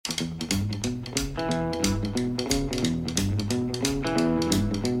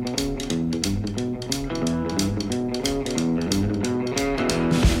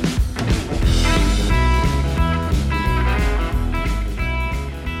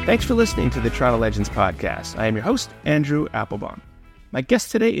Thanks for listening to the Toronto Legends podcast. I am your host, Andrew Applebaum. My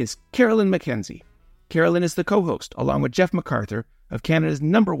guest today is Carolyn MacKenzie. Carolyn is the co-host, along with Jeff MacArthur, of Canada's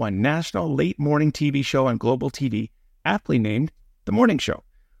 #1 national late-morning TV show on Global TV, aptly named The Morning Show.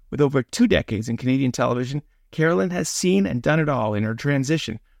 With over 2 decades in Canadian television, Carolyn has seen and done it all in her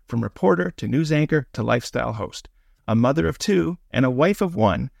transition from reporter to news anchor to lifestyle host. A mother of 2 and a wife of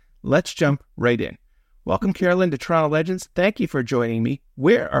 1, let's jump right in. Welcome, Carolyn, to Toronto Legends. Thank you for joining me.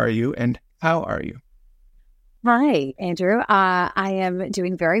 Where are you and how are you? Hi, Andrew. I am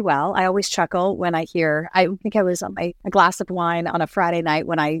doing very well. I always chuckle when I think I was on a glass of wine on a Friday night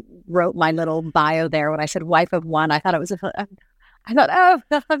when I wrote my little bio there. When I said wife of 1, I thought, oh,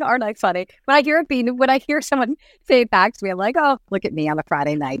 aren't I funny? When I hear someone say it back to me, I'm like, oh, look at me on a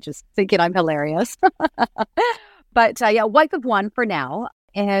Friday night, just thinking I'm hilarious. But wife of 1 for now.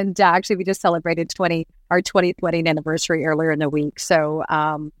 And actually, we just celebrated our 20th wedding anniversary earlier in the week. So,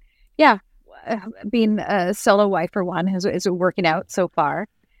 being a solo wife for 1 is working out so far.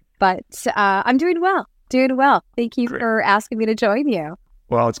 But I'm doing well. Thank you for asking me to join you.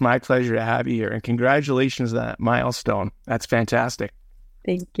 Well, it's my pleasure to have you here. And congratulations on that milestone. That's fantastic.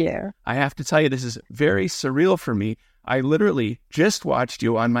 Thank you. I have to tell you, this is very surreal for me. I literally just watched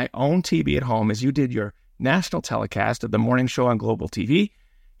you on my own TV at home as you did your national telecast of the morning show on Global TV.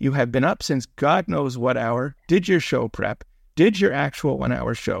 You have been up since God knows what hour, did your show prep, did your actual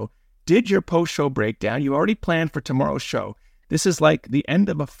 1-hour show, did your post-show breakdown. You already planned for tomorrow's show. This is like the end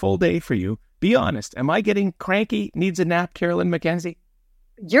of a full day for you. Be honest. Am I getting cranky, needs a nap, Carolyn MacKenzie?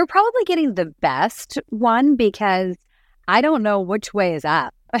 You're probably getting the best one because I don't know which way is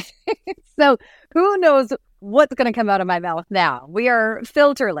up. So who knows what's going to come out of my mouth now? We are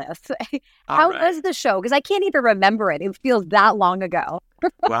filterless. How was the show? Because I can't even remember it. It feels that long ago.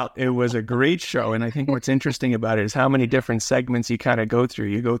 Well, it was a great show. And I think what's interesting about it is how many different segments you kind of go through.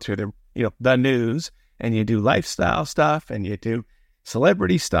 You go through the news, and you do lifestyle stuff, and you do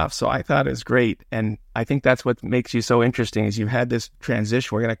celebrity stuff. So I thought it was great. And I think that's what makes you so interesting is you've had this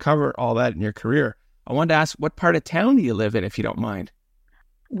transition. We're going to cover all that in your career. I wanted to ask, what part of town do you live in, if you don't mind?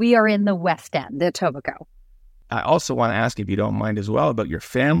 We are in the West End, Etobicoke. I also want to ask, if you don't mind as well, about your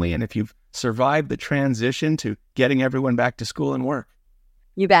family and if you've survived the transition to getting everyone back to school and work.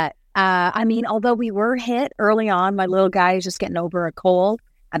 You bet. Although we were hit early on, my little guy is just getting over a cold,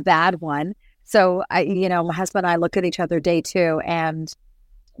 a bad one. So, my husband and I looked at each other day 2, and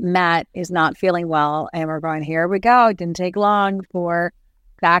Matt is not feeling well. And we're going, here we go. It didn't take long for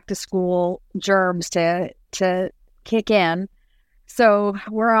back to school germs to kick in. So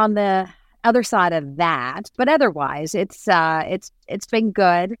we're on the other side of that. But otherwise, it's been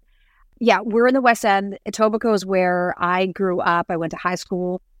good. Yeah, we're in the West End. Etobicoke is where I grew up. I went to high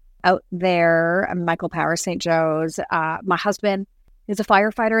school out there, Michael Power, St. Joe's. My husband is a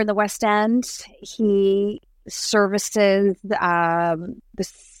firefighter in the West End. He services the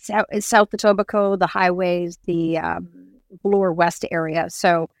South Etobicoke, the highways, the Bloor West area.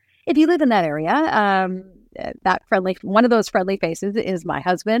 So if you live in that area, one of those friendly faces is my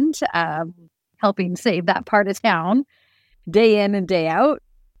husband, helping save that part of town day in and day out.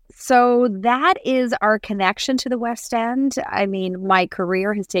 So that is our connection to the West End. I mean, my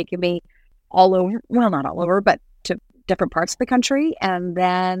career has taken me all over, well, not all over, but to different parts of the country. And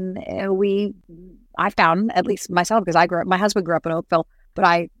then I found, at least myself, because my husband grew up in Oakville, but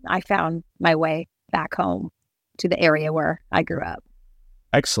I found my way back home to the area where I grew up.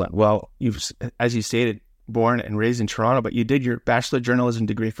 Excellent. Well, you've, as you stated, born and raised in Toronto, but you did your Bachelor of Journalism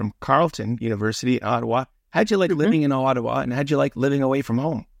degree from Carleton University in Ottawa. How'd you like living in Ottawa, and how'd you like living away from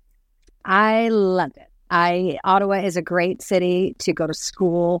home? I loved it. Ottawa is a great city to go to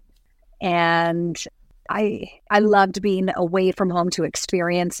school, and I loved being away from home to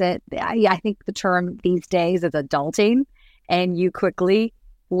experience it. I think the term these days is adulting, and you quickly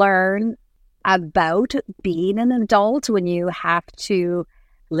learn about being an adult when you have to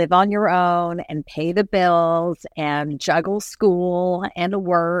live on your own and pay the bills and juggle school and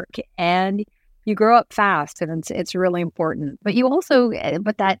work, and you grow up fast, and it's really important. But you also,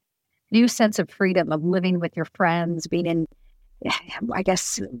 but that new sense of freedom of living with your friends, being in, I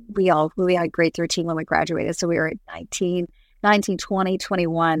guess we had grade 13 when we graduated. So we were at 19, 20,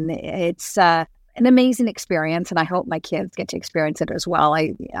 21. It's an amazing experience. And I hope my kids get to experience it as well.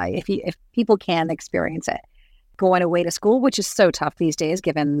 If people can experience it, going away to school, which is so tough these days,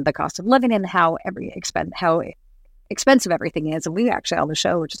 given the cost of living and how expensive everything is. And we actually on the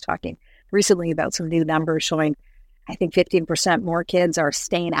show were just talking recently about some new numbers showing I think 15% more kids are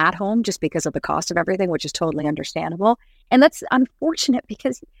staying at home just because of the cost of everything, which is totally understandable. And that's unfortunate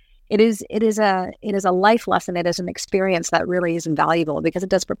because it is a life lesson. It is an experience that really is invaluable because it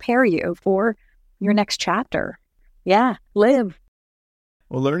does prepare you for your next chapter. Yeah, live.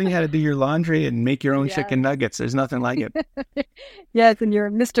 Well, learning how to do your laundry and make your own Yes. chicken nuggets, there's nothing like it. Yes, and you're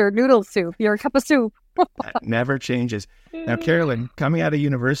Mr. Noodle Soup. You're a cup of soup. That never changes. Now, Carolyn, coming out of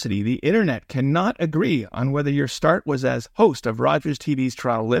university, the internet cannot agree on whether your start was as host of Rogers TV's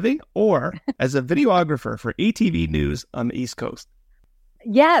Toronto Living or as a videographer for ATV News on the East Coast.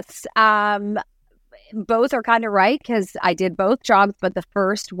 Yes, both are kind of right because I did both jobs, but the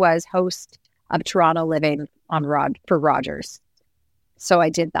first was host of Toronto Living for Rogers. So I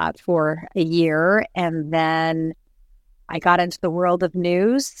did that for a year, and then I got into the world of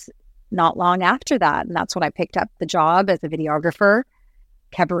news not long after that, and that's when I picked up the job as a videographer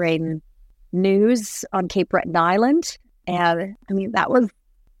covering news on Cape Breton Island. And I mean, that was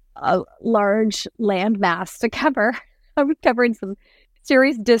a large landmass to cover. I was covering some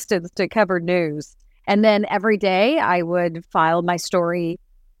serious distance to cover news. And then every day I would file my story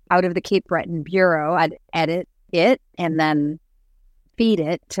out of the Cape Breton Bureau. I'd edit it and then feed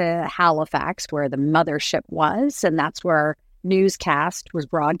it to Halifax, where the mothership was. And that's where newscast was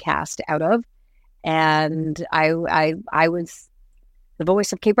broadcast out of. And I was the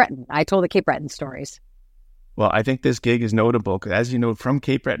voice of Cape Breton. I told the Cape Breton stories. Well, I think this gig is notable because, as you know, from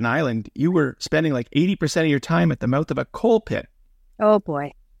Cape Breton Island, you were spending like 80% of your time at the mouth of a coal pit. Oh,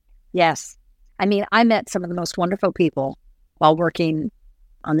 boy. Yes. I mean, I met some of the most wonderful people while working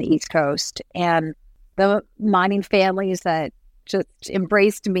on the East Coast, and the mining families that just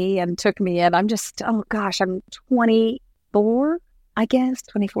embraced me and took me in. I'm 24, I guess,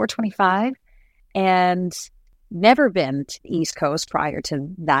 24, 25, and never been to the East Coast prior to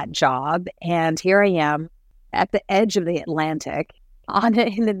that job. And here I am at the edge of the Atlantic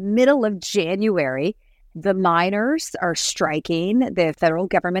in the middle of January. The miners are striking. The federal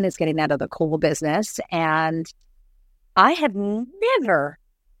government is getting out of the coal business. And I have never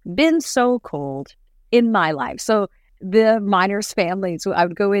been so cold in my life. So the miners' families, I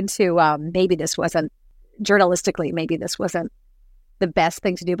would go into, maybe this wasn't the best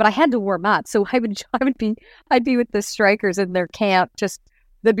thing to do, but I had to warm up. So I'd be with the strikers in their camp,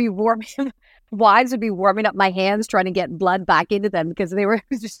 they'd be warming, wives would be warming up my hands, trying to get blood back into them because it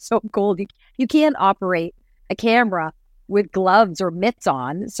was just so cold. You can't operate a camera with gloves or mitts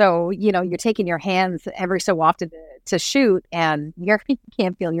on. So, you're taking your hands every so often to shoot, and you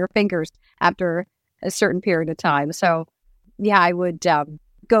can't feel your fingers after a certain period of time. So, yeah, I would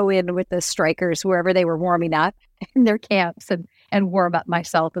go in with the strikers wherever they were warming up in their camps and warm up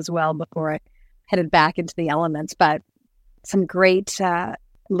myself as well before I headed back into the elements. But some great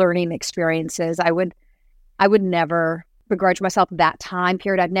learning experiences. I would never begrudge myself that time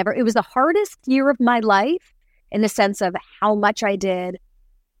period. It was the hardest year of my life in the sense of how much I did,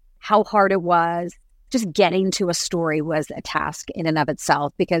 how hard it was. Just getting to a story was a task in and of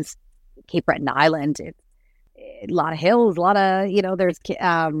itself because Cape Breton Island, a lot of hills, a lot of,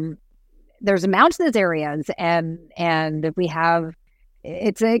 there's mountainous areas and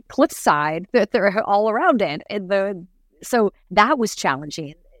it's a cliffside that they're all around it. So that was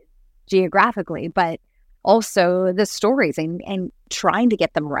challenging geographically, but also the stories and trying to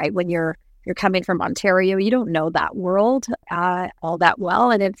get them right. When you're coming from Ontario, you don't know that world all that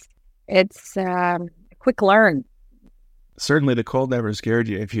well, and it's a quick learn. Certainly the cold never scared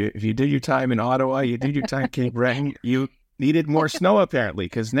you. If you did your time in Ottawa, you did your time in Cape Breton, you needed more snow apparently,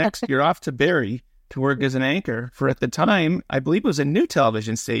 because next you're off to Barrie to work as an anchor for, at the time, I believe it was a new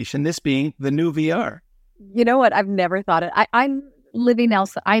television station, this being the New VR. You know what? I've never thought it. I'm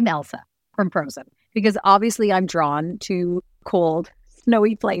Elsa. I'm Elsa from Frozen because obviously I'm drawn to cold,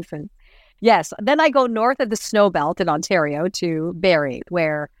 snowy places. Yes. Then I go north of the snow belt in Ontario to Barrie,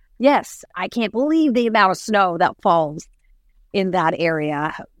 where, yes, I can't believe the amount of snow that falls in that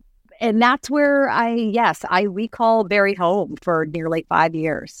area. And that's where we call Barrie home for nearly 5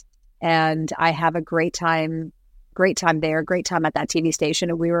 years. And I have a great time there, great time at that TV station.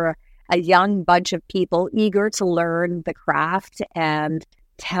 And we were a young bunch of people eager to learn the craft and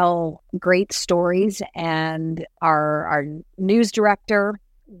tell great stories. And our news director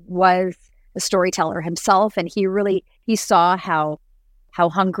was a storyteller himself. And he saw how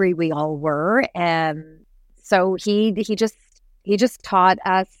hungry we all were. And so he just taught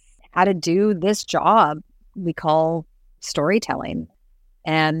us how to do this job we call storytelling.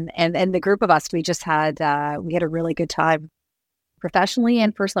 And the group of us, we had a really good time professionally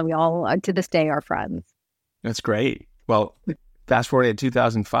and personally. We all, to this day, are friends. That's great. Well, fast forward to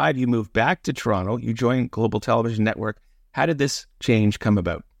 2005, you moved back to Toronto. You joined Global Television Network. How did this change come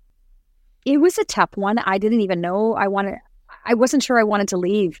about? It was a tough one. I didn't even know I wasn't sure I wanted to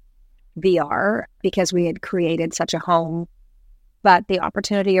leave VR because we had created such a home. But the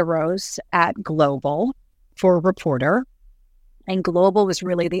opportunity arose at Global for a reporter. And Global was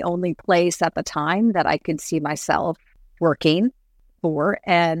really the only place at the time that I could see myself working for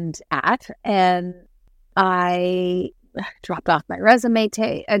and at. And I dropped off my resume,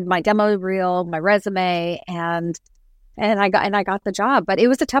 my demo reel, my resume, and I got the job. But it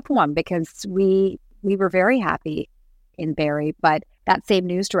was a tough one because we were very happy in Barrie. But that same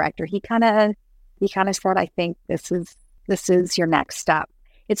news director, he kind of said, I think this is your next step.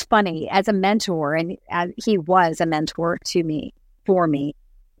 It's funny, as a mentor, and he was a mentor for me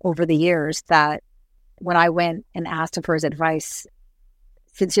over the years, that when I went and asked him for his advice,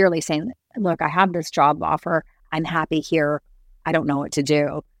 sincerely saying, look, I have this job offer. I'm happy here. I don't know what to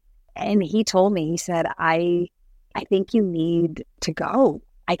do. And he told me, he said, I think you need to go.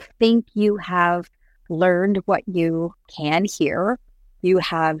 I think you have learned what you can here. You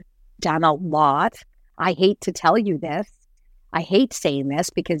have done a lot. I hate to tell you this. I hate saying this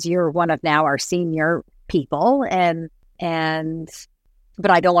because you're one of now our senior people, but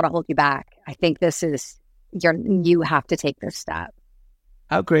I don't want to hold you back. I think you have to take this step.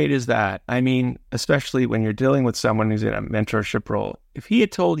 How great is that? I mean, especially when you're dealing with someone who's in a mentorship role. If he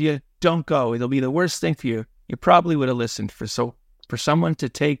had told you, don't go, it'll be the worst thing for you, you probably would have listened. For someone to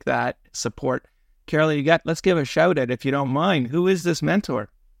take that support, Carolyn, let's give a shout out, if you don't mind. Who is this mentor?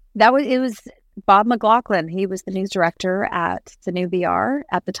 It was Bob McLaughlin. He was the news director at the New VR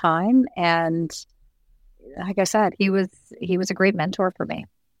at the time. And like I said, he was a great mentor for me.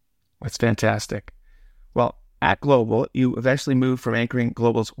 That's fantastic. Well, at Global, you eventually moved from anchoring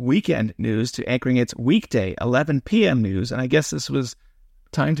Global's weekend news to anchoring its weekday 11 p.m. news. And I guess this was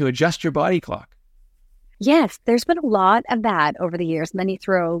time to adjust your body clock. Yes, there's been a lot of that over the years. And then you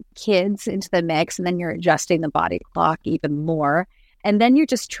throw kids into the mix, and then you're adjusting the body clock even more. And then you're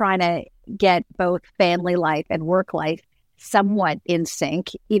just trying to get both family life and work life somewhat in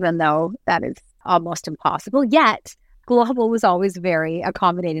sync, even though that is almost impossible. Yet, Global was always very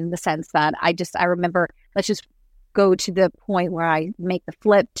accommodating in the sense that I remember, let's just go to the point where I make the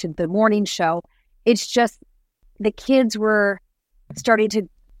flip to the morning show. It's just the kids were starting to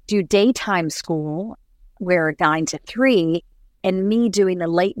do daytime school, where 9 to 3, and me doing the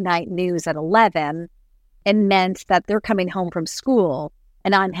late night news at 11, and meant that they're coming home from school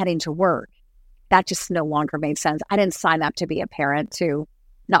and I'm heading to work. That just no longer made sense. I didn't sign up to be a parent to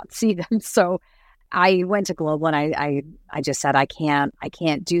not see them. So I went to Global and I just said, I can't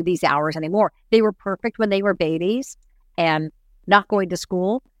do these hours anymore. They were perfect when they were babies and not going to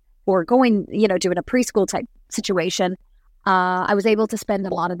school or going, doing a preschool type situation. I was able to spend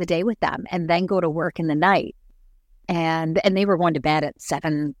a lot of the day with them and then go to work in the night. And they were going to bed at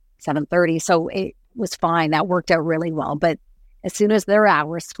 7:30. So it was fine. That worked out really well. But as soon as their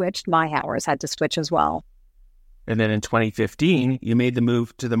hours switched, my hours had to switch as well. And then in 2015, you made the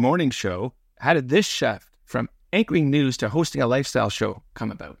move to the morning show. How did this shift from anchoring news to hosting a lifestyle show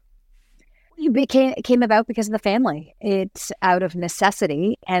come about? It came about because of the family. It's out of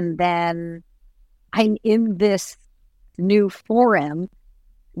necessity. And then I'm in this new forum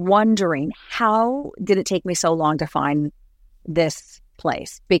wondering, how did it take me so long to find this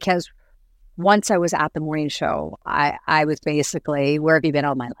place? Because once I was at the morning show, I was basically, where have you been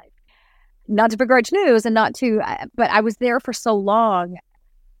all my life? Not to begrudge news and but I was there for so long.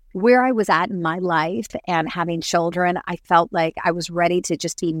 Where I was at in my life and having children, I felt like I was ready to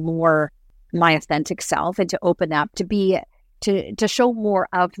just be more my authentic self and to open up, to show more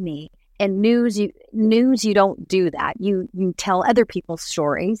of me. And news, you don't do that. You tell other people's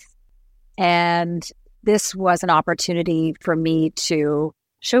stories. And this was an opportunity for me to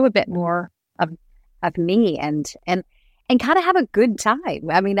show a bit more of me and kind of have a good time.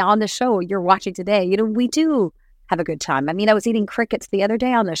 I mean, on the show you're watching today, we do have a good time. I mean, I was eating crickets the other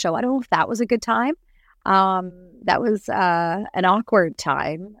day on the show. I don't know if that was a good time. That was an awkward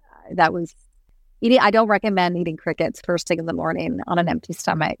time. That was eating. I don't recommend eating crickets first thing in the morning on an empty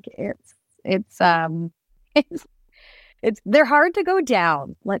stomach. It's they're hard to go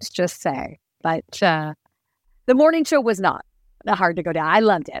down, let's just say. But the morning show was not hard to go down. I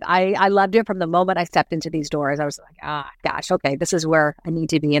loved it. I loved it from the moment I stepped into these doors. I was like, gosh, okay, this is where I need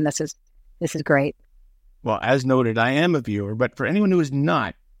to be, and this is great. Well, as noted, I am a viewer, but for anyone who is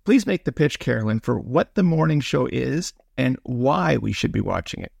not, please make the pitch, Carolyn, for what the morning show is and why we should be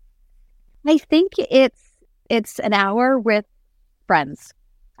watching it. I think it's an hour with friends.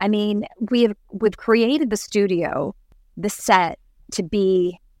 I mean, we've created the studio, the set, to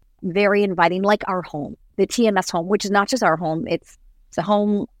be very inviting, like our home, the TMS home, which is not just our home. It's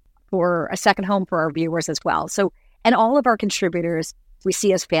a second home for our viewers as well. So, and all of our contributors we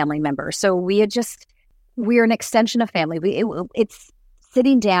see as family members. So we're an extension of family. It's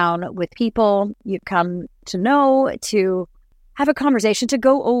sitting down with people you come to know, to have a conversation, to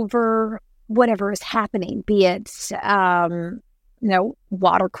go over whatever is happening, be it,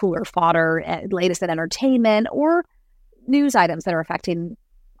 water cooler fodder, latest in entertainment, or news items that are affecting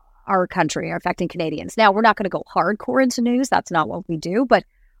our country, are affecting Canadians. Now, we're not going to go hardcore into news. That's not what we do. But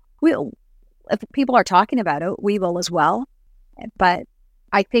if people are talking about it, we will as well. But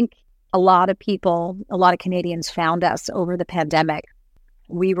I think a lot of Canadians found us over the pandemic.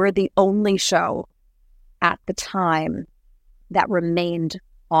 We were the only show at the time that remained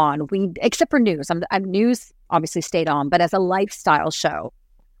on. Except for news. News obviously stayed on, but as a lifestyle show,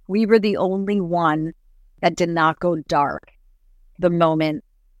 we were the only one that did not go dark the moment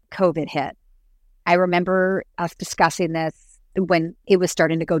COVID hit. I remember us discussing this when it was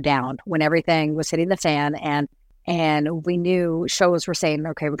starting to go down, when everything was hitting the fan, and we knew shows were saying,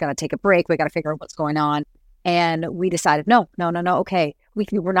 okay, we're going to take a break. We got to figure out what's going on. And we decided, no. Okay,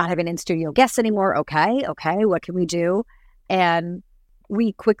 we're not having in-studio guests anymore. Okay, what can we do? And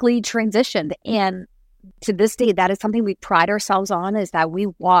we quickly transitioned. And to this day, that is something we pride ourselves on, is that we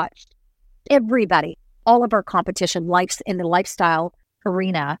watched everybody, all of our competition lives in the lifestyle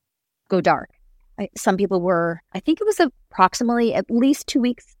arena go dark. Some people I think it was approximately at least 2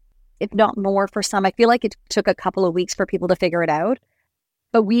 weeks, if not more for some. I feel like it took a couple of weeks for people to figure it out,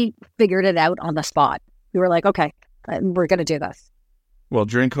 but we figured it out on the spot. We were like, okay, we're going to do this. Well,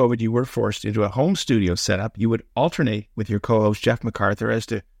 during COVID, you were forced into a home studio setup. You would alternate with your co-host, Jeff MacArthur, as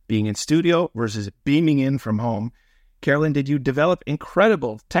to being in studio versus beaming in from home. Carolyn, did you develop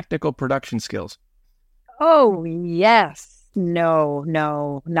incredible technical production skills? Oh, yes. No,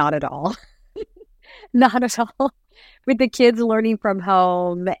 not at all. Not at all. With the kids learning from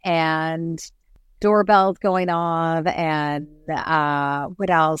home and doorbells going off and what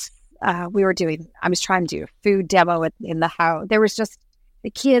else? We were doing, I was trying to do a food demo in the house. There was just, the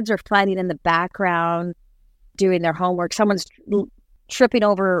kids are fighting in the background, doing their homework. Someone's tripping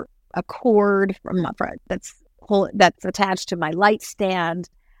over a cord that's attached to my light stand.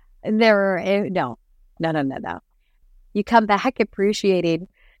 And no. You come back appreciating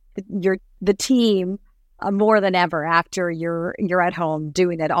the team more than ever after you're at home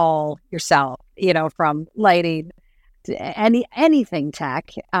doing it all yourself, from lighting to anything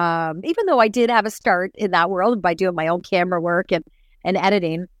tech. Even though I did have a start in that world by doing my own camera work and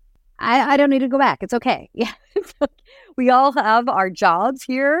editing, I don't need to go back. It's okay. Yeah, we all have our jobs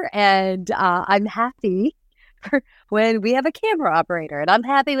here, and I'm happy when we have a camera operator, and I'm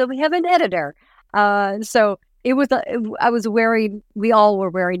happy when we have an editor. So we all were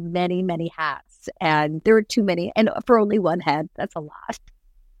wearing many, many hats, and there were too many, and for only one head, that's a lot.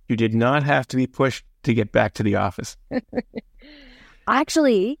 You did not have to be pushed to get back to the office.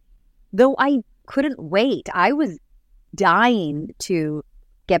 Actually, though I couldn't wait. I was dying to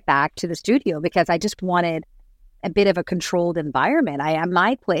get back to the studio because I just wanted a bit of a controlled environment.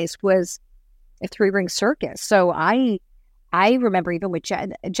 My place was a 3-ring circus. So I remember even with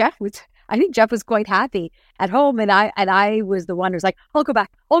I think Jeff was quite happy at home, and I was the one who's like, I'll go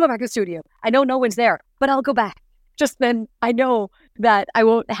back to the studio. I know no one's there, but I'll go back. Just then I know that I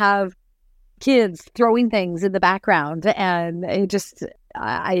won't have kids throwing things in the background, and it just,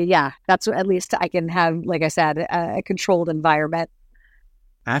 that's at least I can have, like I said, a controlled environment.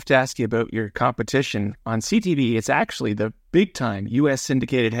 I have to ask you about your competition on CTV. It's actually the big-time U.S.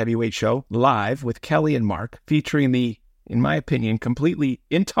 syndicated heavyweight show, Live with Kelly and Mark, featuring the, in my opinion, completely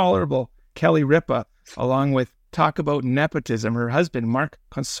intolerable Kelly Ripa, along with talk about nepotism, her husband, Mark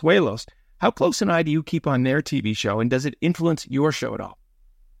Consuelos. How close an eye do you keep on their TV show, and does it influence your show at all?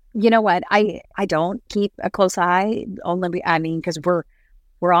 You know what? I don't keep a close eye, because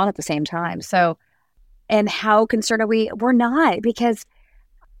we're on at the same time. So, and how concerned are we? We're not, because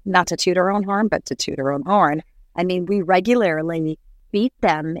not to toot our own horn, but to toot our own horn. We regularly beat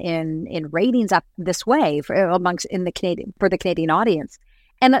them in ratings up this way for the Canadian audience.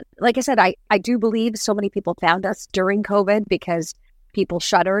 And like I said, I do believe so many people found us during COVID because people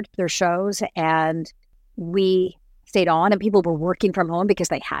shuttered their shows and we stayed on, and people were working from home because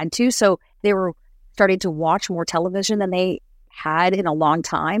they had to. So they were starting to watch more television than they had in a long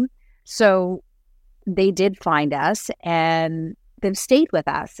time. So they did find us and they've stayed with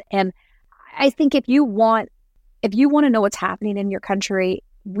us. And I think if you want to know what's happening in your country,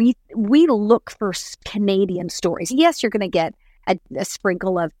 we look for Canadian stories. Yes, you're going to get a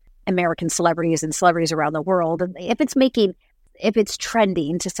sprinkle of American celebrities and celebrities around the world, and if it's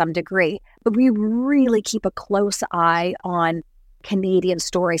trending to some degree, but we really keep a close eye on Canadian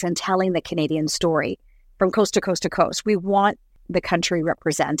stories and telling the Canadian story from coast to coast to coast. We want the country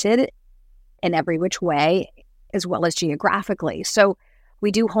represented in every which way, as well as geographically. So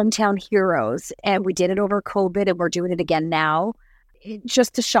we do Hometown Heroes, and we did it over COVID, and we're doing it again now,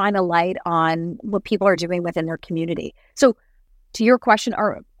 just to shine a light on what people are doing within their community. So to your question,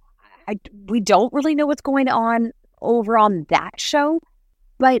 we don't really know what's going on over on that show,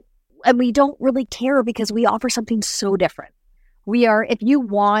 and we don't really care because we offer something so different. If you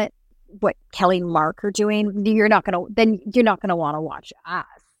want what Kelly and Mark are doing, you're not going to want to watch us,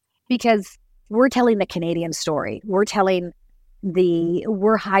 because we're telling the Canadian story. We're highlighting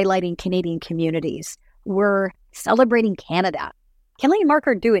Canadian communities. We're celebrating Canada. Kelly and Mark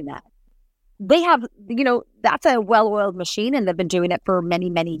are doing that. They have, that's a well-oiled machine, and they've been doing it for many,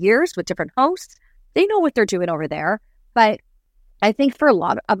 many years with different hosts. They know what they're doing over there. But I think for a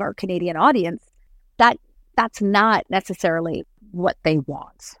lot of our Canadian audience, that's not necessarily what they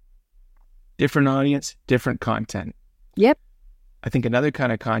want. Different audience, different content. Yep. I think another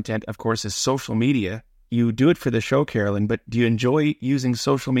kind of content, of course, is social media. You do it for the show, Carolyn, but do you enjoy using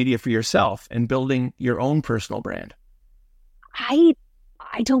social media for yourself and building your own personal brand? I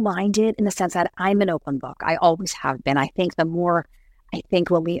don't mind it, in the sense that I'm an open book. I always have been. I think when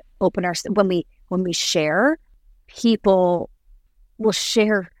we when we share, people will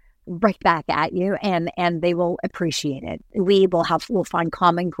share right back at you, and they will appreciate it. We'll find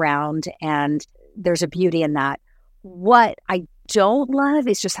common ground, and there's a beauty in that. What I don't love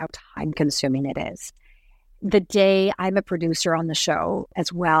is just how time consuming it is. I'm a producer on the show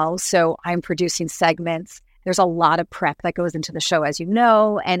as well, so I'm producing segments. There's a lot of prep that goes into the show, as you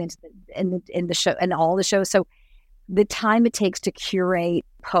know, and in the show and all the shows. So the time it takes to curate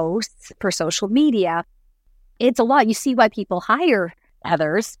posts for social media, it's a lot. You see why people hire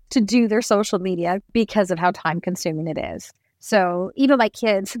others to do their social media, because of how time consuming it is. So even my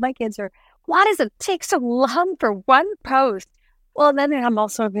kids are, why does it take so long for one post? Well, then I'm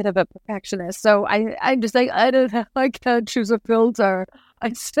also a bit of a perfectionist. So I'm just like, I can't choose a filter.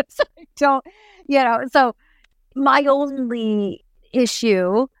 I don't, so my only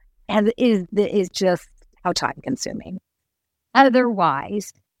issue is just how time consuming.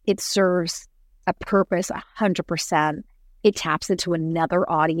 Otherwise, it serves a purpose 100%. It taps into another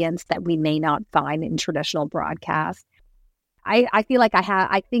audience that we may not find in traditional broadcast. I feel like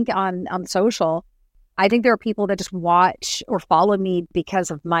I think on social, I think there are people that just watch or follow me because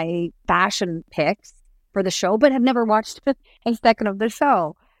of my fashion picks for the show, but have never watched a second of the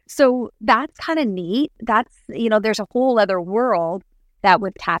show. So that's kind of neat. That's, there's a whole other world that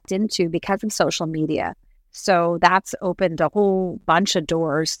we've tapped into because of social media. So that's opened a whole bunch of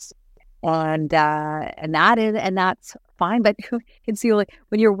doors, and that's fine. But it's when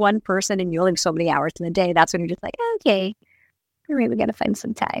you're one person and you only have so many hours in a day, that's when you're just like, okay, all right, we got to find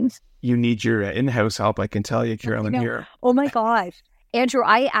some time. You need your in-house help, I can tell you, Carolyn, here. Oh my gosh. Andrew,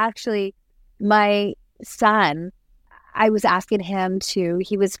 my son, I was asking him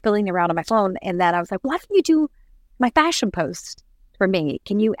he was filling around on my phone, and then I was like, why don't you do my fashion post for me?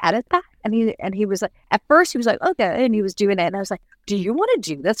 Can you edit that? And he was like, at first he was like, okay, and he was doing it, and I was like, do you want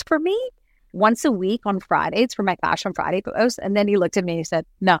to do this for me once a week on Fridays for my Fashion Friday post? And then he looked at me and he said,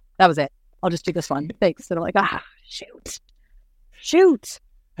 no, that was it. I'll just do this one. Thanks. And I'm like, shoot.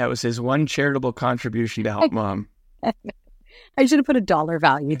 That was his one charitable contribution to help Mom. I should have put a dollar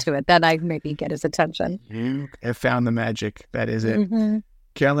value to it. Then I'd maybe get his attention. You have found the magic. That is it. Mm-hmm.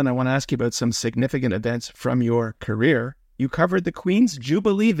 Carolyn, I want to ask you about some significant events from your career. You covered the Queen's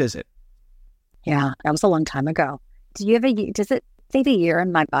Jubilee visit. Yeah, that was a long time ago. Does it say the year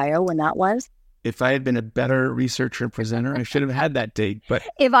in my bio when that was? If I had been a better researcher and presenter, I should have had that date. But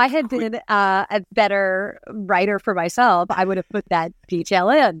if I had been a better writer for myself, I would have put that detail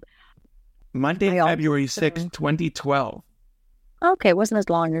in. Monday, February 6th, 2012. Okay, it wasn't as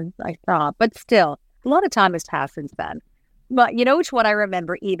long as I thought, but still, a lot of time has passed since then. But you know which one I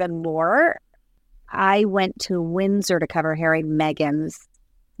remember even more? I went to Windsor to cover Harry and Meghan's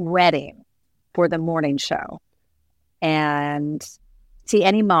wedding for the morning show. And see,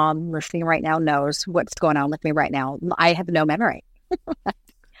 any mom listening right now knows what's going on with me right now. I have no memory.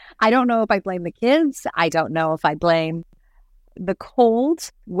 I don't know if I blame the kids. I don't know if I blame the cold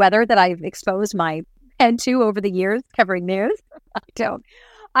weather that I've exposed my head to over the years covering news.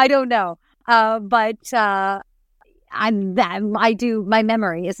 I don't know. But my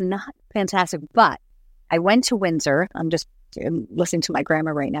memory is not fantastic, but I went to Windsor. I'm just listening to my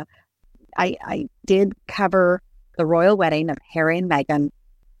grandma right now. I did cover the royal wedding of Harry and Meghan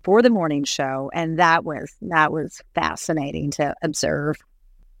for the morning show, and that was fascinating to observe.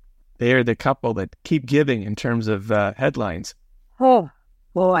 They are the couple that keep giving in terms of headlines. Oh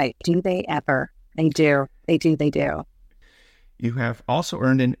boy, do they ever. They do. You have also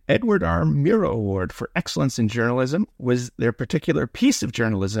earned an Edward R. Murrow Award for Excellence in Journalism. Was there a particular piece of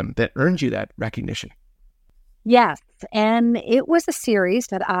journalism that earned you that recognition? Yes, and it was a series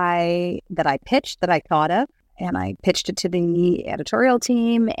that I pitched, that I thought of, and I pitched it to the editorial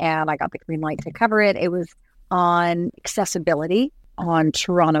team, and I got the green light to cover it. It was on accessibility on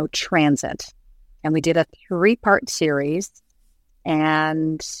Toronto Transit, and we did a 3-part series,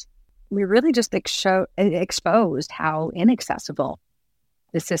 and we really just exposed how inaccessible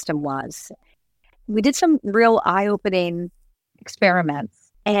the system was. We did some real eye-opening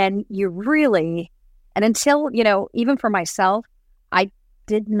experiments, and until, even for myself, I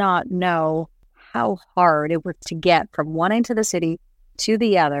did not know how hard it was to get from one end of the city to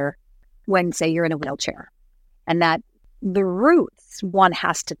the other when, say, you're in a wheelchair. And that the routes one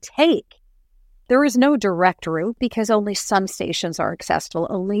has to take, there is no direct route because only some stations are accessible,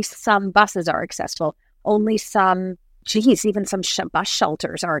 only some buses are accessible, only some, even some bus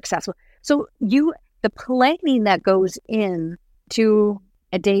shelters are accessible. So the planning that goes in to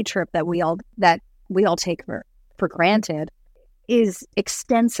a day trip that we all take for granted is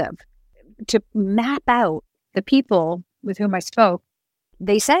extensive. To map out the people with whom I spoke,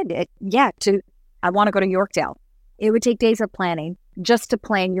 they said, I want to go to Yorkdale. It would take days of planning just to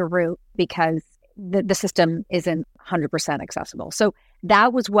plan your route because the system isn't 100% accessible. So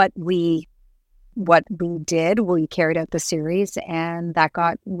that was what we did. We carried out the series, and that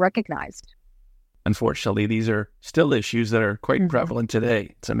got recognized. Unfortunately, these are still issues that are quite prevalent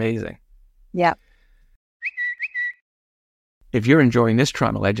today. It's amazing. Yeah. If you're enjoying this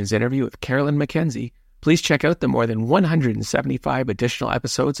Toronto Legends interview with Carolyn MacKenzie, please check out the more than 175 additional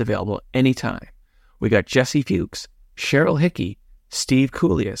episodes available anytime. We got Jesse Fuchs, Cheryl Hickey, Steve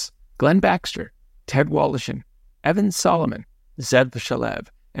Coulias, Glenn Baxter, Ted Wallachin, Evan Solomon, Zev Shalev,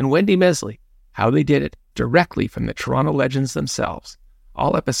 and Wendy Mesley, how they did it directly from the Toronto Legends themselves.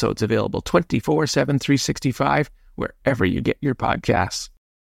 All episodes available 24/7, 365, wherever you get your podcasts.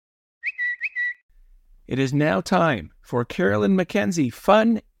 It is now time for Carolyn MacKenzie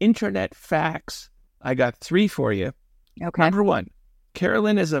Fun Internet Facts. I got 3 for you. Okay. Number 1,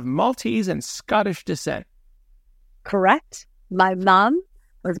 Carolyn is of Maltese and Scottish descent. Correct. My mom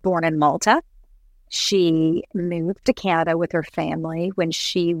was born in Malta. She moved to Canada with her family when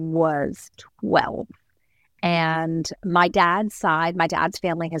she was 12. And my dad's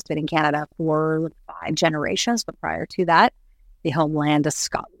family has been in Canada for 5 generations, but prior to that, the homeland is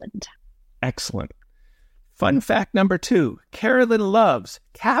Scotland. Excellent. Fun fact number 2, Carolyn loves,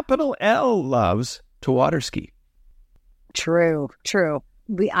 capital L loves, to water ski. True.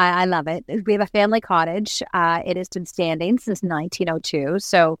 I love it. We have a family cottage. It has been standing since 1902.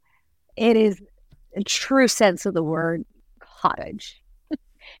 So it is a true sense of the word cottage.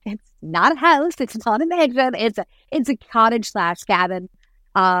 It's not a house. It's not a mansion. It's a cottage / cabin.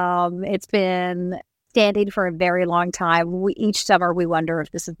 It's been standing for a very long time. Each summer we wonder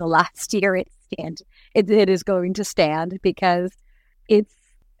if this is the last year it is going to stand because it's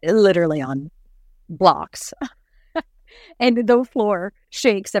literally on blocks. And the floor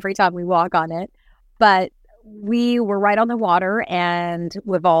shakes every time we walk on it. But we were right on the water, and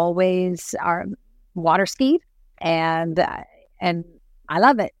we've always water skied, and I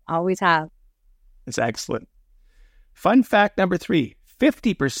love it. Always have. It's excellent. Fun fact number 3,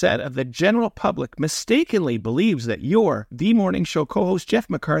 50% of the general public mistakenly believes that you're the morning show co-host Jeff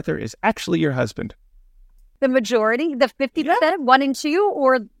MacArthur is actually your husband. The majority, the 50%, 1 in 2,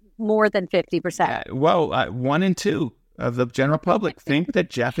 or more than 50%? 1 in 2 of the general public think that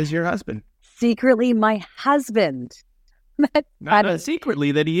Jeff is your husband. Secretly, my husband. Not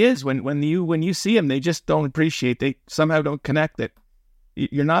secretly that he is. When you see him, they just don't appreciate. They somehow don't connect it.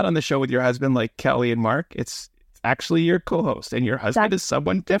 You're not on the show with your husband like Kelly and Mark. It's actually your co-host, and your husband is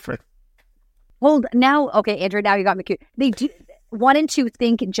someone different. Okay, Andrew. Now you got me cute. They do. 1 in 2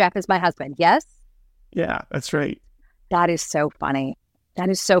 think Jeff is my husband. Yes. Yeah, that's right. That is so funny.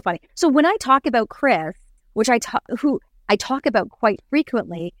 So when I talk about Chris, who I talk about quite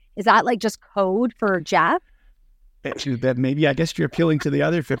frequently, is that like just code for Jeff? That maybe, I guess you're appealing to the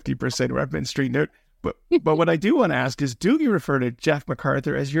other 50% where I've been straightened out. But what I do want to ask is, do you refer to Jeff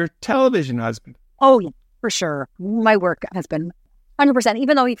MacArthur as your television husband? Oh, yeah, for sure. My work husband, 100%.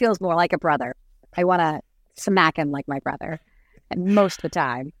 Even though he feels more like a brother, I want to smack him like my brother, and most of the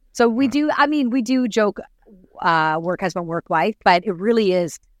time. So we do joke, work husband, work wife, but it really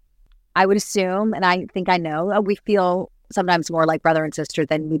is, I would assume, and I think I know, we feel sometimes more like brother and sister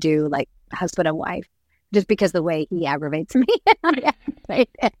than we do like husband and wife, just because the way he aggravates me.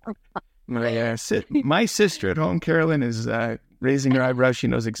 My sister at home, Carolyn, is raising her eyebrows. She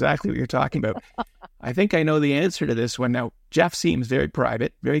knows exactly what you're talking about. I think I know the answer to this one. Now, Jeff seems very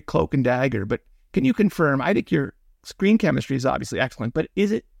private, very cloak and dagger, but can you confirm, I think your screen chemistry is obviously excellent, but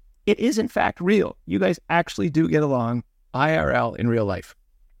it is in fact real? You guys actually do get along IRL in real life?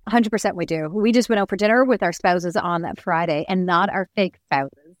 100% we do. We just went out for dinner with our spouses on that Friday, and not our fake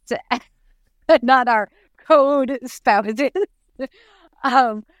spouses, not our code spouses.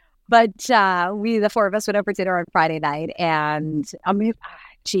 But the four of us went out for dinner on Friday night, and I mean,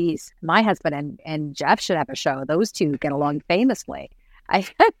 geez, my husband and Jeff should have a show. Those two get along famously. I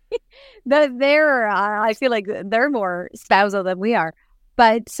feel like they're more spousal than we are,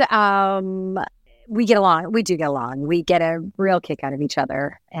 but we get along. We do get along. We get a real kick out of each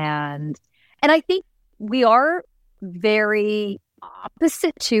other, and I think we are very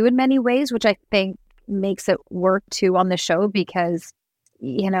opposite too in many ways, which I think makes it work too on the show, because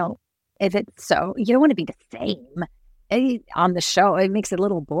if it's so, you don't want to be the same on the show. It makes it a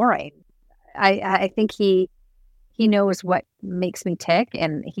little boring. I think he knows what makes me tick,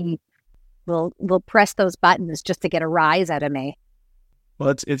 and he will press those buttons just to get a rise out of me.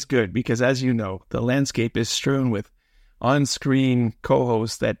 Well, it's good, because as you know, the landscape is strewn with on-screen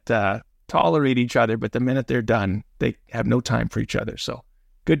co-hosts that tolerate each other, but the minute they're done, they have no time for each other. So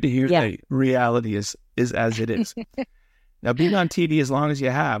good to hear the reality is as it is. Now, being on TV as long as you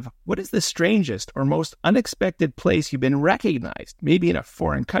have, what is the strangest or most unexpected place you've been recognized? Maybe in a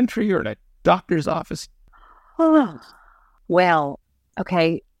foreign country or in a doctor's office? Oh, well,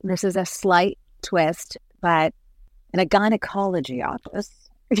 okay, this is a slight twist, but in a gynecology office.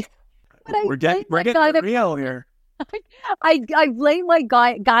 We're getting real here. I blame my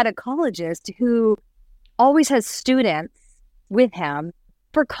gynecologist, who always has students with him,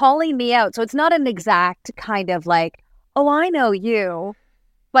 for calling me out. So it's not an exact kind of like, oh, I know you.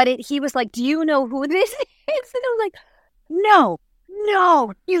 But he was like, do you know who this is? And I was like,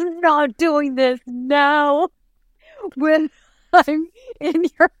 no, you're not doing this now when I'm in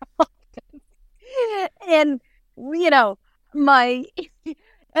your office. And, my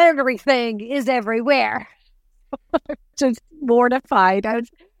everything is everywhere. Just mortified.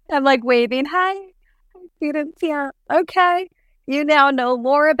 I'm like waving, hi, students here. Okay. You now know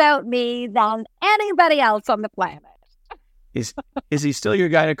more about me than anybody else on the planet. Is he still your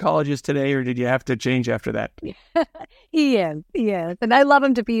gynecologist today, or did you have to change after that? He is. And I love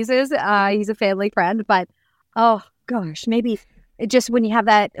him to pieces. He's a family friend, but oh gosh, maybe it just when you have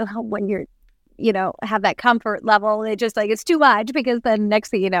that, when you're, have that comfort level, it just it's too much, because then next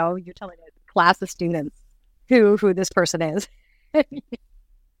thing you know, you're telling a class of students who this person is.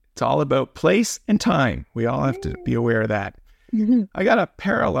 It's all about place and time. We all have to be aware of that. Mm-hmm. I got a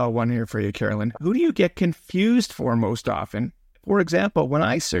parallel one here for you, Carolyn. Who do you get confused for most often? For example, when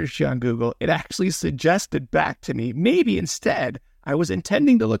I searched you on Google, it actually suggested back to me, maybe instead, I was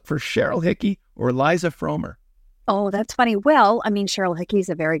intending to look for Cheryl Hickey or Liza Fromer. Oh, that's funny. Well, I mean, Cheryl Hickey's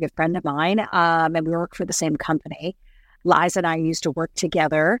a very good friend of mine, and we work for the same company. Liza and I used to work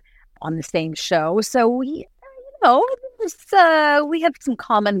together on the same show, so we have some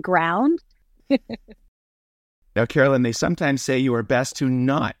common ground. Now, Carolyn, they sometimes say you are best to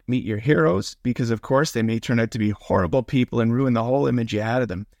not meet your heroes because, of course, they may turn out to be horrible people and ruin the whole image you had of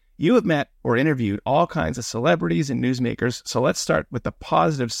them. You have met or interviewed all kinds of celebrities and newsmakers, so let's start with the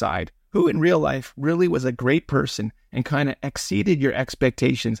positive side. Who in real life really was a great person and kind of exceeded your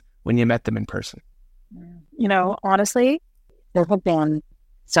expectations when you met them in person? Honestly, there have been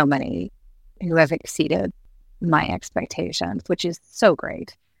so many who have exceeded my expectations, which is so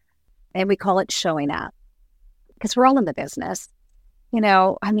great. And we call it showing up, because we're all in the business. We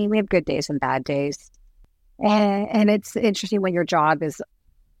have good days and bad days. And it's interesting when your job is,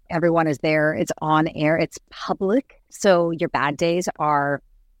 everyone is there, it's on air, it's public. So your bad days are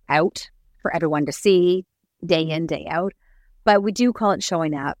out for everyone to see day in, day out. But we do call it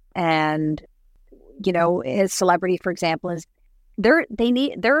showing up. And, a celebrity, for example, is they're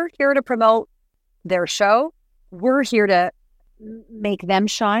here to promote their show. We're here to make them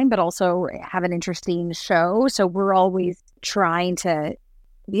shine, but also have an interesting show. So we're always trying to,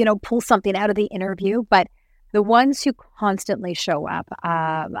 pull something out of the interview. But the ones who constantly show up,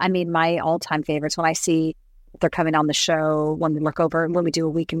 my all-time favorites, when I see they're coming on the show, when we do a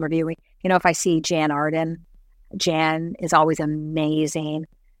week in review, if I see Jan Arden, Jan is always amazing.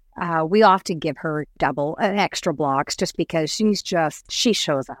 We often give her extra blocks just because she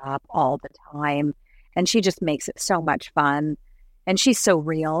shows up all the time, and she just makes it so much fun. And she's so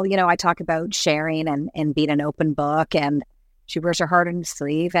real. I talk about sharing and being an open book, and she wears her heart on her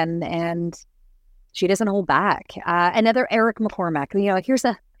sleeve, and she doesn't hold back. Another Eric McCormack. Here's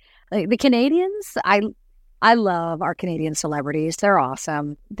the Canadians. I love our Canadian celebrities. They're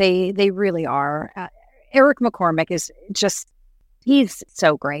awesome. They really are. Eric McCormick is just, he's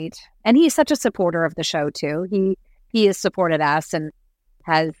so great. And he's such a supporter of the show too. He has supported us and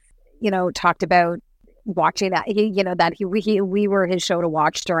has, talked about watching that. We were his show to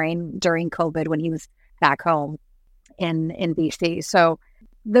watch during COVID when he was back home in BC. So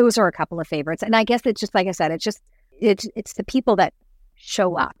those are a couple of favorites. And I guess it's just, like I said, it's the people that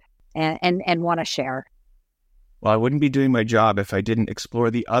show up and want to share. Well, I wouldn't be doing my job if I didn't explore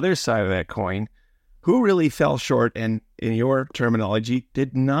the other side of that coin. Who really fell short and, in your terminology,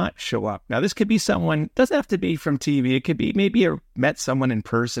 did not show up? Now, this could be someone, doesn't have to be from TV. It could be maybe you met someone in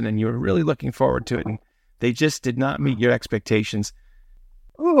person and you were really looking forward to it and they just did not meet your expectations.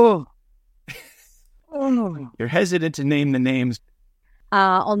 Oh. You're hesitant to name the names.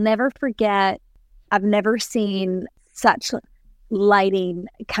 I'll never forget, I've never seen such lighting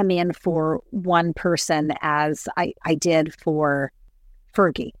come in for one person as I did for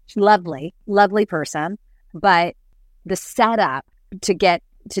Fergie. Lovely person. But the setup to get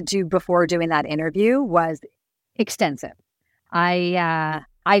to do before doing that interview was extensive. I've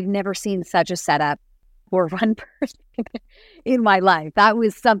never seen such a setup for one person in my life. That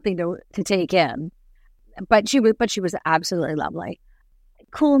was something to take in. But she was absolutely lovely.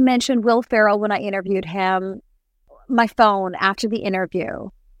 Cool mention Will Ferrell when I interviewed him. My phone after the interview.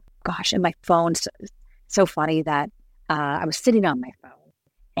 Gosh, and my phone's so funny that I was sitting on my phone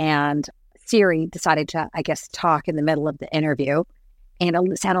and Siri decided to, I guess, talk in the middle of the interview. And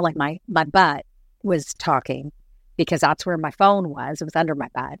it sounded like my butt was talking because that's where my phone was. It was under my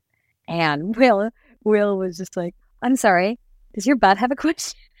butt. And Will was just like, I'm sorry, does your butt have a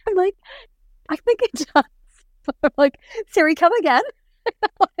question? I'm like, I think it does. I'm like, Siri, come again.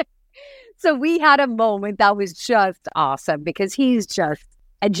 So we had a moment that was just awesome because he's just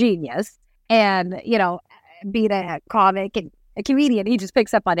a genius. And, being a comic and a comedian, he just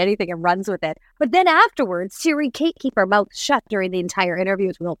picks up on anything and runs with it. But then afterwards, Siri can't keep her mouth shut during the entire interview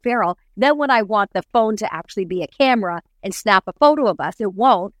with Will Ferrell. Then when I want the phone to actually be a camera and snap a photo of us, it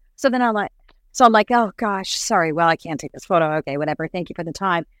won't. So then I'm like, oh gosh, sorry. Well, I can't take this photo. Okay, whatever. Thank you for the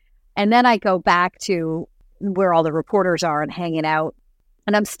time. And then I go back to where all the reporters are and hanging out.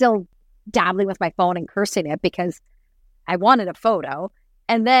 And I'm still dabbling with my phone and cursing it because I wanted a photo.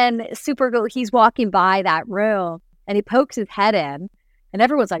 And then he's walking by that room and he pokes his head in and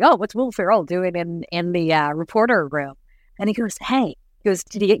everyone's like, oh, what's Will Ferrell doing in the reporter room? And he goes, hey, did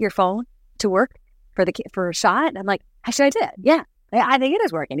you get your phone to work for a shot? And I'm like, actually I did. Yeah, I think it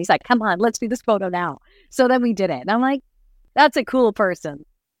is working. He's like, come on, let's do this photo now. So then we did it. And I'm like, that's a cool person.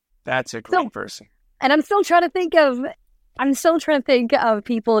 That's a great person. And I'm still trying to think of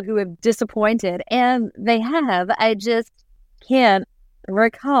people who have disappointed, and they have. I just can't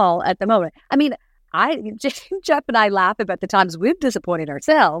recall at the moment. I mean, Jeff and I laugh about the times we've disappointed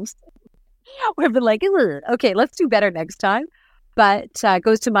ourselves. We've been like, okay, let's do better next time. But it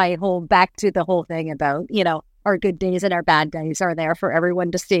goes to back to the whole thing about, our good days and our bad days are there for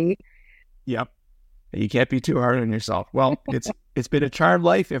everyone to see. Yep. You can't be too hard on yourself. Well, it's been a charmed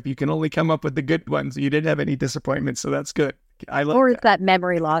life if you can only come up with the good ones. You didn't have any disappointments, so that's good. Or it's that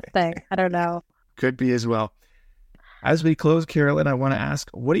memory loss thing. I don't know. Could be as well. As we close, Carolyn, I want to ask,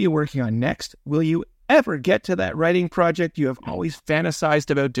 what are you working on next? Will you ever get to that writing project you have always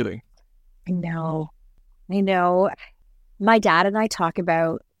fantasized about doing? I know. My dad and I talk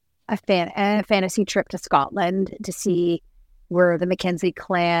about a fantasy trip to Scotland to see where the MacKenzie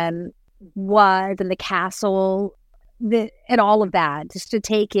clan was and the castle and all of that, just to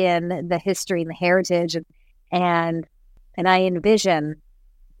take in the history and the heritage. And I envision,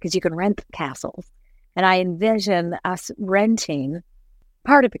 because you can rent castles, and I envision us renting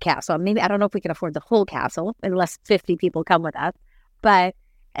part of the castle. Maybe, I don't know if we can afford the whole castle unless 50 people come with us. But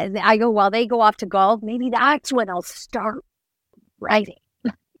I go, while they go off to golf, maybe that's when I'll start writing,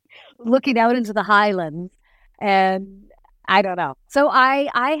 looking out into the Highlands. And I don't know. So I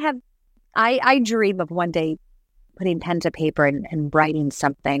dream of one day putting pen to paper and writing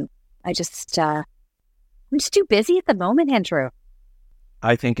something. I'm just too busy at the moment, Andrew.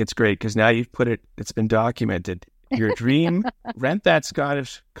 I think it's great because now you've it's been documented. Your dream, rent that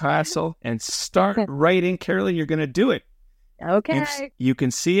Scottish castle and start writing. Carolyn, you're going to do it. Okay. You can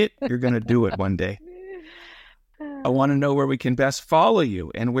see it. You're going to do it one day. I want to know where we can best follow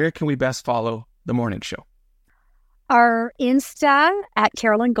you and where can we best follow the morning show? Our Insta at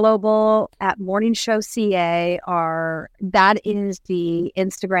Carolyn Global, at Morning Show CA, that is the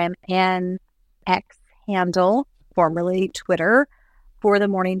Instagram and X handle, formerly Twitter, for the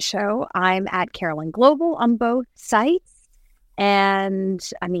morning show. I'm at Carolyn Global on both sites. And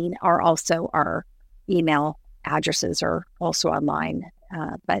our email addresses are also online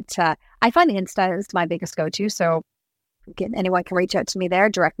But I find Insta is my biggest go-to. So anyone can reach out to me there,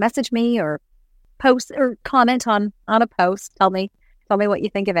 direct message me or post or comment on a post. Tell me what you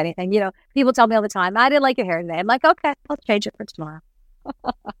think of anything. People tell me all the time, I didn't like your hair today. I'm like, okay, I'll change it for tomorrow.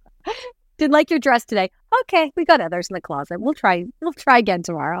 Didn't like your dress today. Okay, we got others in the closet. We'll try again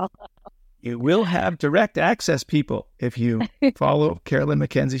tomorrow. You will have direct access, people. If you follow Carolyn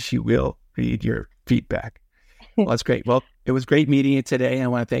MacKenzie, she will read your feedback. Well, that's great. Well, it was great meeting you today. I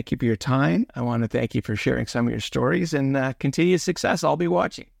want to thank you for your time. I want to thank you for sharing some of your stories and continued success. I'll be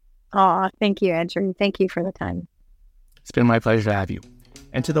watching. Oh, thank you, Andrew. Thank you for the time. It's been my pleasure to have you.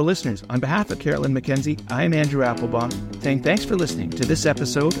 And to the listeners, on behalf of Carolyn MacKenzie, I'm Andrew Applebaum, saying thanks for listening to this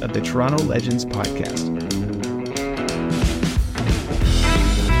episode of the Toronto Legends Podcast.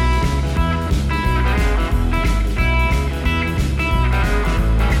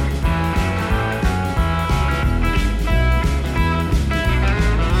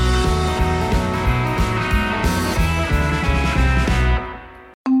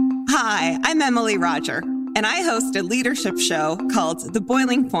 Hi, I'm Emily Roger, and I host a leadership show called The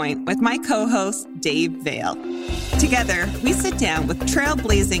Boiling Point with my co-host, Dave Vale. Together, we sit down with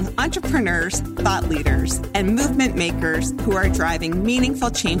trailblazing entrepreneurs, thought leaders, and movement makers who are driving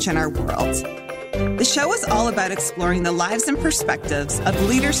meaningful change in our world. The show is all about exploring the lives and perspectives of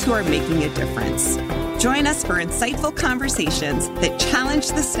leaders who are making a difference. Join us for insightful conversations that challenge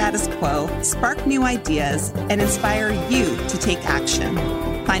the status quo, spark new ideas, and inspire you to take action.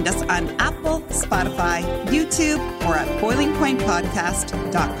 Find us on Apple, Spotify, YouTube, or at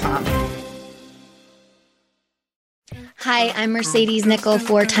boilingpointpodcast.com. Hi, I'm Mercedes Nichol,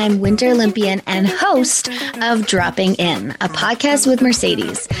 four-time Winter Olympian and host of Dropping In, a podcast with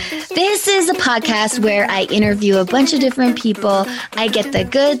Mercedes. This is a podcast where I interview a bunch of different people. I get the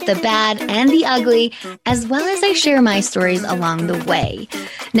good, the bad, and the ugly, as well as I share my stories along the way.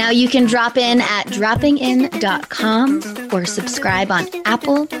 Now you can drop in at droppingin.com or subscribe on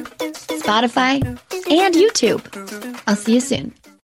Apple, Spotify, and YouTube. I'll see you soon.